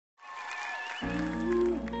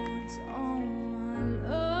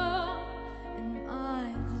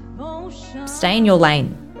Stay in your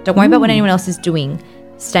lane. Don't worry about what anyone else is doing.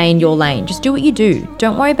 Stay in your lane. Just do what you do.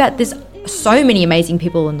 Don't worry about there's so many amazing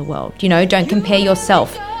people in the world. You know, don't compare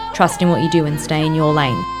yourself. Trust in what you do and stay in your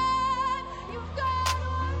lane.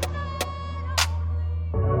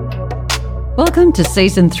 Welcome to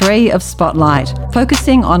Season 3 of Spotlight,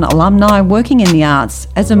 focusing on alumni working in the arts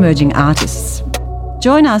as emerging artists.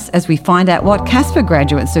 Join us as we find out what Casper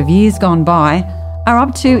graduates of years gone by are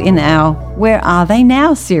up to in our Where Are They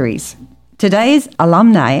Now series. Today's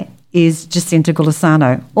alumni is Jacinta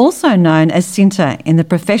Gulisano, also known as Cinta in the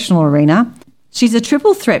professional arena. She's a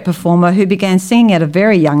triple threat performer who began singing at a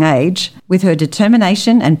very young age, with her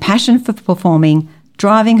determination and passion for performing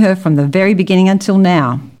driving her from the very beginning until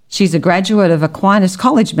now. She's a graduate of Aquinas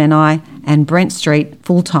College Menai and Brent Street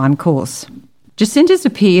full-time course. Jacinta's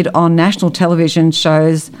appeared on national television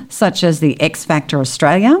shows such as The X Factor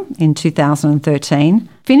Australia in 2013,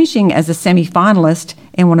 finishing as a semi-finalist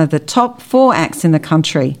in one of the top 4 acts in the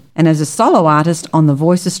country, and as a solo artist on The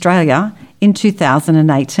Voice Australia in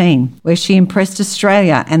 2018, where she impressed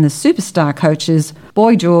Australia and the superstar coaches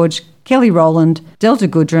Boy George, Kelly Rowland, Delta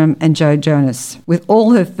Goodrem and Joe Jonas, with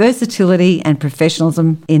all her versatility and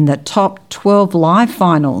professionalism in the top 12 live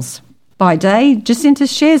finals. By day, Jacinta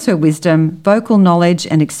shares her wisdom, vocal knowledge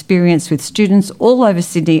and experience with students all over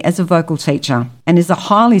Sydney as a vocal teacher, and is a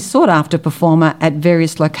highly sought-after performer at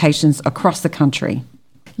various locations across the country.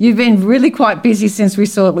 You've been really quite busy since we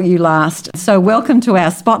saw you last, so welcome to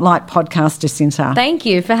our Spotlight podcast, Jacinta. Thank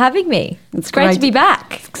you for having me. It's great to be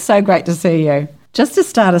back. So great to see you. Just to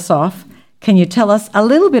start us off, can you tell us a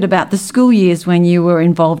little bit about the school years when you were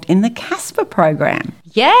involved in the Casper program?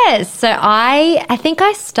 Yes, so I think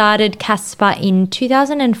I started Casper in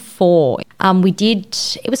 2004.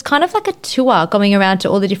 It was kind of like a tour going around to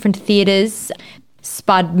all the different theatres.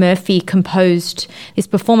 Spud Murphy composed this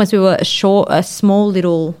performance. We were a small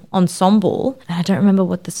little ensemble. And I don't remember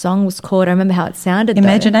what the song was called. I remember how it sounded.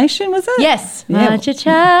 Imagination, was it? Yes. Watch your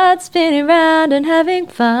child spinning around and having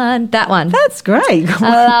fun. That one. That's great.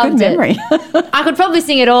 I loved Good memory. I could probably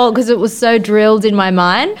sing it all because it was so drilled in my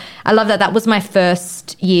mind. I love that. That was my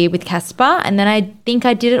first year with Casper. And then I think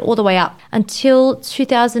I did it all the way up until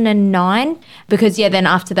 2009 because, then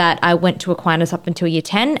after that I went to Aquinas up until year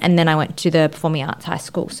 10 and then I went to the Performing Arts High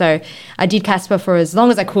School. So I did Casper for as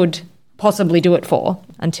long as I could possibly do it for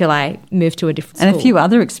until I moved to a different school. And a few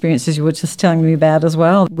other experiences you were just telling me about as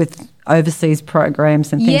well with overseas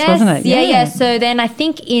programs and things, wasn't it? Yeah. So then I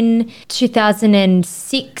think in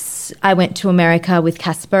 2006 I went to America with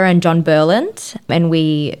Casper and John Burland and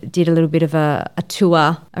we did a little bit of a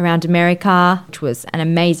tour around America, which was an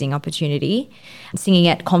amazing opportunity, singing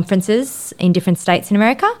at conferences in different states in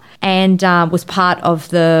America, and was part of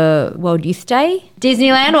the World Youth Day.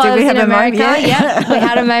 Disneyland while I was in America. Yeah, we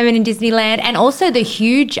had a moment in Disneyland. And also the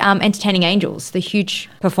huge Entertaining Angels, the huge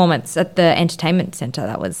performance at the Entertainment Centre.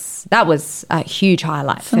 That was a huge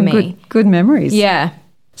highlight for me. Good memories. Yeah.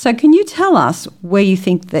 So can you tell us where you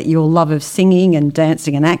think that your love of singing and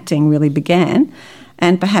dancing and acting really began,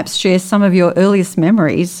 and perhaps share some of your earliest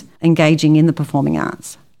memories engaging in the performing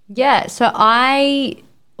arts? Yeah, so I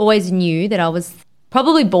always knew that I was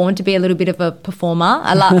probably born to be a little bit of a performer.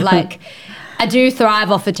 I do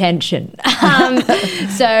thrive off attention.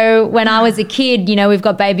 So when I was a kid, we've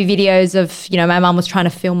got baby videos of, my mum was trying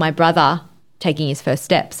to film my brother taking his first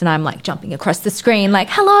steps and I'm like jumping across the screen like,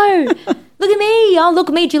 hello, look at me. Oh, look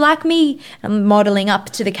at me. Do you like me? I'm modelling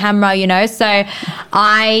up to the camera, So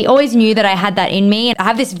I always knew that I had that in me. I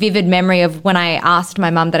have this vivid memory of when I asked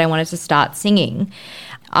my mum that I wanted to start singing.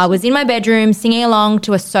 I was in my bedroom singing along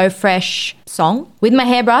to a So Fresh song with my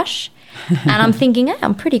hairbrush and I'm thinking, hey,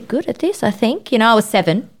 I'm pretty good at this, I think. I was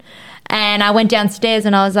 7 and I went downstairs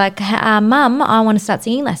and I was like, Mum, I want to start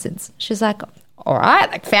singing lessons. She was like, all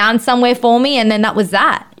right, found somewhere for me, and then that was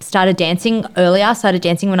that. Started dancing earlier, started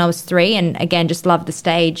dancing when I was 3 and again just loved the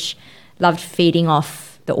stage, loved feeding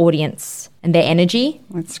off the audience and their energy.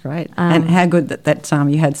 That's great. And how good that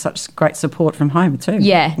you had such great support from home too.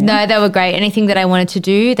 Yeah, no, they were great. Anything that I wanted to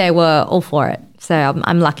do, they were all for it. So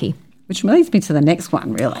I'm lucky. Which leads me to the next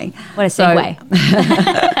one, really. What a segue.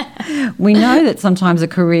 We know that sometimes a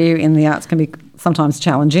career in the arts can be sometimes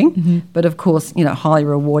challenging, but of course, highly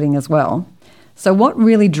rewarding as well. So what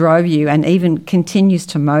really drove you and even continues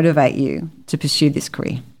to motivate you to pursue this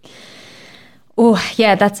career? Oh,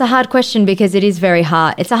 yeah, that's a hard question because it is very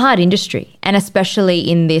hard. It's a hard industry, and especially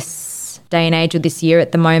in this day and age or this year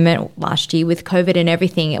at the moment, last year with COVID and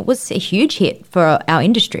everything, it was a huge hit for our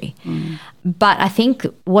industry. But I think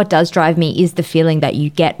what does drive me is the feeling that you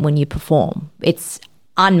get when you perform. It's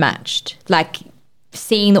unmatched. Like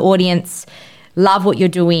seeing the audience love what you're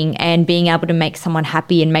doing and being able to make someone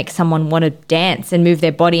happy and make someone want to dance and move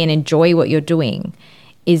their body and enjoy what you're doing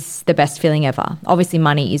is the best feeling ever. Obviously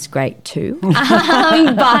money is great too.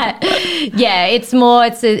 But yeah, it's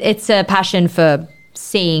a passion for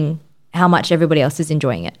seeing how much everybody else is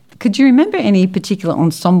enjoying it. Could you remember any particular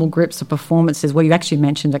ensemble groups or performances where you actually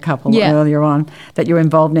mentioned a couple earlier on that you're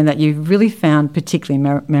involved in that you really found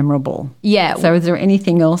particularly memorable? Yeah. So is there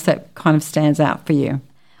anything else that kind of stands out for you?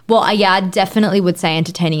 Well, I definitely would say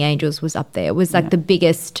Entertaining Angels was up there. It was like the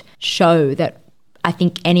biggest show that I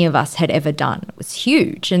think any of us had ever done. It was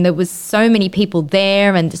huge and there was so many people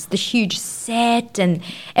there and just the huge set and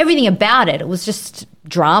everything about it. It was just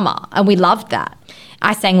drama and we loved that.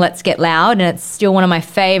 I sang Let's Get Loud and it's still one of my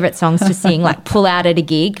favourite songs to sing, like pull out at a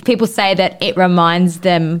gig. People say that it reminds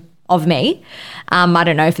them of me. I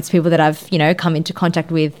don't know if it's people that I've, come into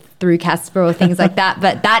contact with through Casper or things like that,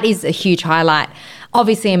 but that is a huge highlight.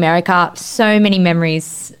 Obviously America, so many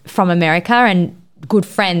memories from America and good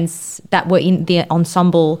friends that were in the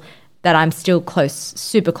ensemble that I'm still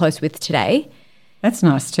super close with today. That's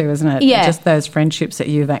nice too, isn't it? Yeah. Just those friendships that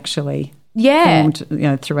you've actually formed,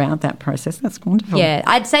 throughout that process. That's wonderful. Yeah,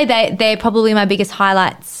 I'd say they're probably my biggest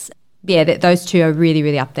highlights. Yeah, those two are really,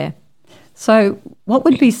 really up there. So what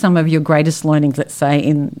would be some of your greatest learnings, let's say,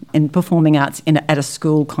 in performing arts at a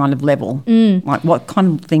school kind of level? Like what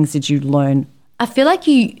kind of things did you learn? I feel like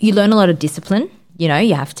you learn a lot of discipline.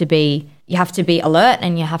 You have to be alert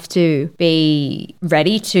and you have to be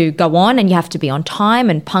ready to go on and you have to be on time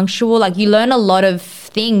and punctual. Like you learn a lot of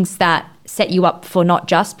things that set you up for not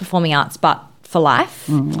just performing arts but for life.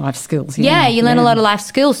 Life skills. Yeah, you learn a lot of life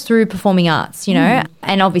skills through performing arts,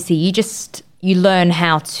 And obviously you learn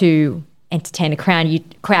how to entertain a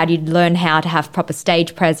crowd. You learn how to have proper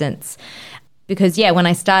stage presence. Because, when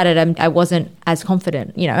I started, I wasn't as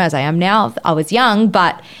confident, as I am now. I was young,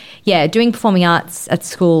 but, doing performing arts at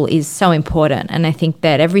school is so important. And I think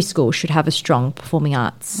that every school should have a strong performing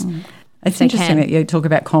arts. It's interesting that you talk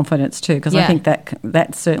about confidence too, because I think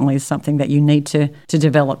that certainly is something that you need to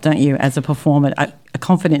develop, don't you, as a performer, a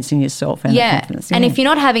confidence in yourself and a confidence. And if you're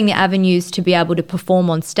not having the avenues to be able to perform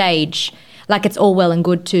on stage, like it's all well and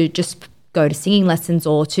good to just go to singing lessons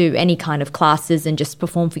or to any kind of classes and just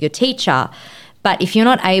perform for your teacher. But if you're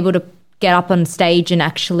not able to get up on stage and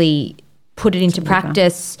actually put it into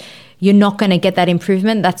practice, you're not going to get that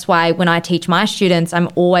improvement. That's why when I teach my students, I'm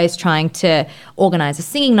always trying to organise a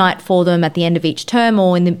singing night for them at the end of each term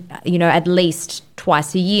or at least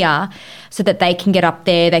twice a year so that they can get up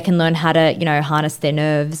there, they can learn how to, harness their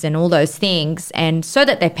nerves and all those things, and so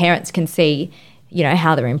that their parents can see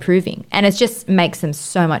how they're improving. And it just makes them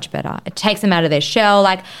so much better. It takes them out of their shell,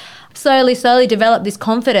 like slowly develop this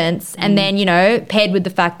confidence and then, paired with the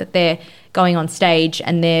fact that they're going on stage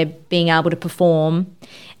and they're being able to perform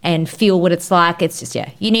and feel what it's like. It's just,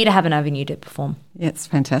 you need to have an avenue to perform. Yeah, it's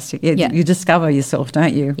fantastic. You discover yourself,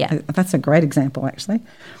 don't you? Yeah. That's a great example, actually.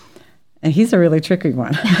 And here's a really tricky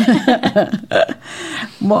one.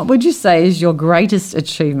 What would you say is your greatest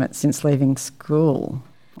achievement since leaving school?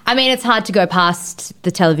 I mean, it's hard to go past the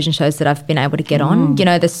television shows that I've been able to get on.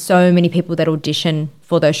 There's so many people that audition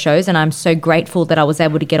for those shows and I'm so grateful that I was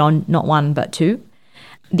able to get on not one but two.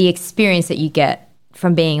 The experience that you get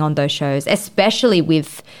from being on those shows, especially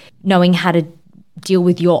with knowing how to deal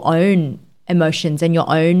with your own emotions and your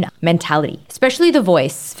own mentality, especially The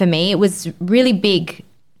Voice. For me, it was really big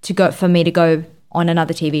for me to go on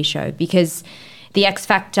another TV show because The X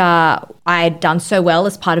Factor, I had done so well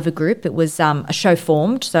as part of a group. It was a show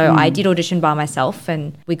formed. So I did audition by myself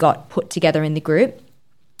and we got put together in the group.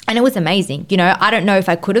 And it was amazing. I don't know if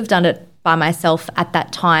I could have done it by myself at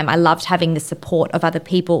that time. I loved having the support of other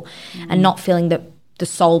people and not feeling the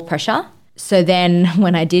soul pressure. So then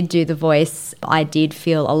when I did do The Voice, I did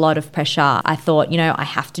feel a lot of pressure. I thought, I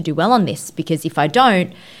have to do well on this because if I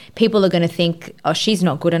don't, people are going to think, oh, she's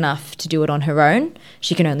not good enough to do it on her own.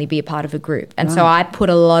 She can only be a part of a group. And so I put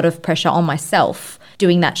a lot of pressure on myself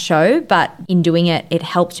doing that show, but in doing it, it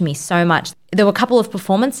helped me so much. There were a couple of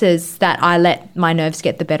performances that I let my nerves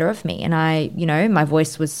get the better of me and my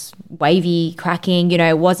voice was wavy, cracking,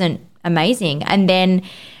 it wasn't amazing. And then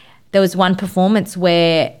there was one performance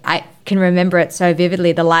where I can remember it so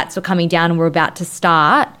vividly. The lights were coming down and we're about to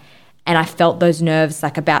start and I felt those nerves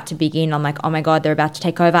like about to begin. I'm like, oh my God, they're about to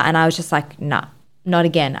take over. And I was just like, nah, not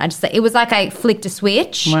again. It was like I flicked a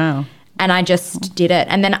switch. Wow. And I just did it.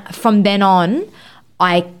 And then from then on,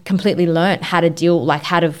 I completely learnt how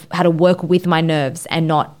to how to work with my nerves and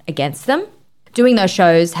not against them. Doing those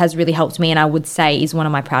shows has really helped me and I would say is one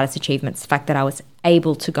of my proudest achievements, the fact that I was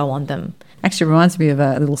able to go on them. Actually reminds me of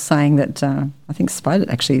a little saying that I think Spoda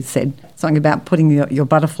actually said, something about putting your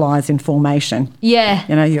butterflies in formation. Yeah.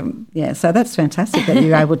 So that's fantastic that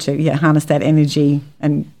you're able to harness that energy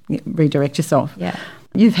and redirect yourself. Yeah.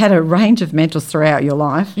 You've had a range of mentors throughout your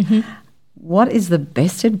life. Mm-hmm. What is the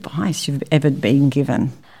best advice you've ever been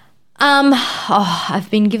given? I've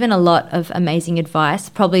been given a lot of amazing advice.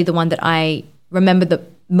 Probably the one that I remember the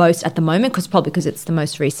most at the moment, because it's the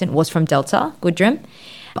most recent, was from Delta Goodrum.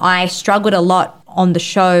 I struggled a lot on the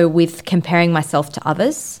show with comparing myself to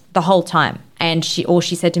others the whole time. And all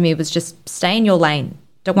she said to me was just stay in your lane.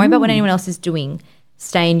 Don't worry about what anyone else is doing.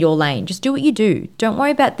 Stay in your lane. Just do what you do. Don't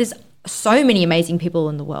worry about, there's so many amazing people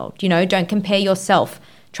in the world. Don't compare yourself.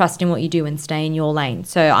 Trust in what you do and stay in your lane.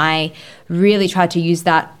 So I really tried to use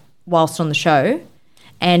that whilst on the show.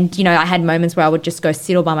 And, I had moments where I would just go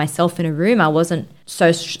sit all by myself in a room. I wasn't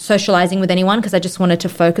socializing with anyone because I just wanted to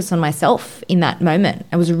focus on myself in that moment.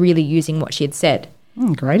 I was really using what she had said.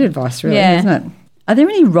 Great advice, really, isn't it? Are there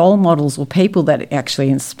any role models or people that actually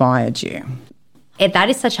inspired you? That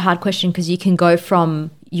is such a hard question because you can go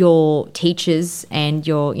from your teachers and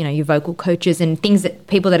your vocal coaches and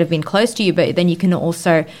people that have been close to you, but then you can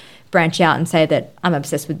also branch out and say that I'm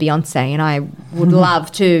obsessed with Beyonce and I would love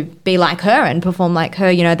to be like her and perform like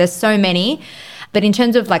her. There's so many. But in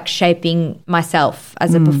terms of like shaping myself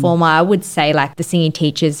as a performer, I would say like the singing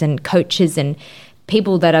teachers and coaches and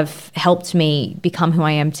people that have helped me become who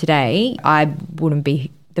I am today, I wouldn't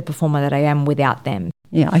be the performer that I am without them.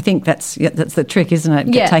 Yeah, I think that's the trick, isn't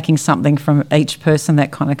it? Yeah. Taking something from each person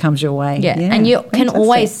that kind of comes your way. Yeah, and you can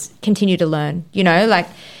always continue to learn, like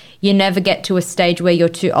you never get to a stage where you're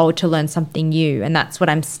too old to learn something new, and that's what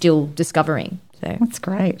I'm still discovering. So that's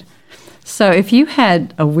great. So if you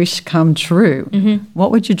had a wish come true,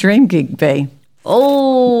 what would your dream gig be?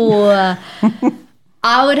 Oh,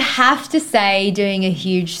 I would have to say doing a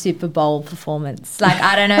huge Super Bowl performance. Like,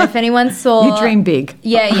 I don't know if anyone saw... You dream big.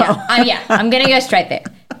 Yeah. I'm going to go straight there.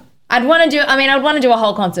 I'd want to do a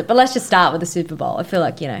whole concert, but let's just start with the Super Bowl. I feel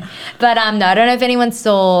like, But no, I don't know if anyone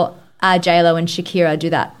saw J-Lo and Shakira do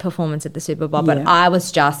that performance at the Super Bowl, but I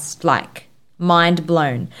was just like mind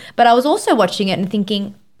blown. But I was also watching it and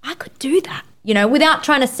thinking, I could do that, without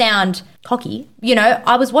trying to sound cocky.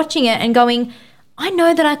 I was watching it and going, I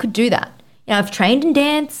know that I could do that. I've trained in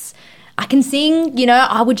dance. I can sing.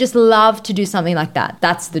 I would just love to do something like that.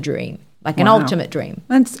 That's the dream, like an ultimate dream.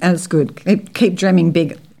 That's good. Keep dreaming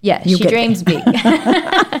big. Yeah, she dreams big.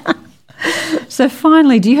 So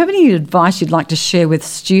finally, do you have any advice you'd like to share with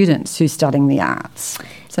students who are studying the arts?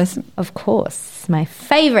 Of course. My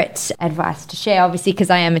favourite advice to share, obviously, because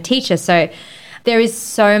I am a teacher. So there is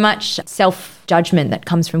so much self-judgment that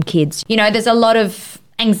comes from kids. There's a lot of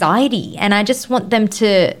anxiety, and I just want them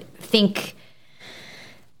to think,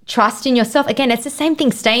 trust in yourself. Again, it's the same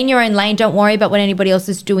thing. Stay in your own lane. Don't worry about what anybody else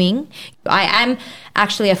is doing. I am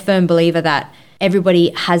actually a firm believer that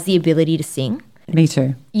everybody has the ability to sing. Me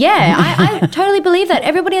too. Yeah, I totally believe that.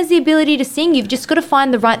 Everybody has the ability to sing. You've just got to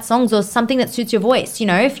find the right songs or something that suits your voice.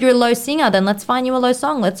 If you're a low singer, then let's find you a low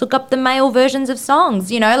song. Let's look up the male versions of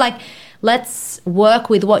songs, let's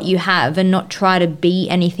work with what you have and not try to be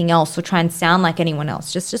anything else or try and sound like anyone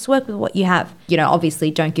else. Just work with what you have.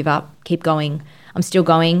 Obviously don't give up. Keep going. I'm still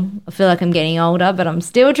going. I feel like I'm getting older, but I'm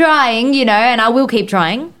still trying, and I will keep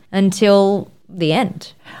trying until the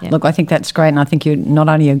end. Yeah. Look, I think that's great, and I think you're not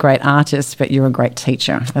only a great artist, but you're a great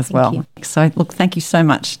teacher as well. You. So, look, thank you so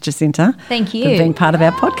much, Jacinta. Thank you. For being part of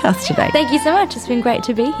our podcast today. Thank you so much. It's been great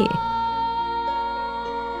to be here.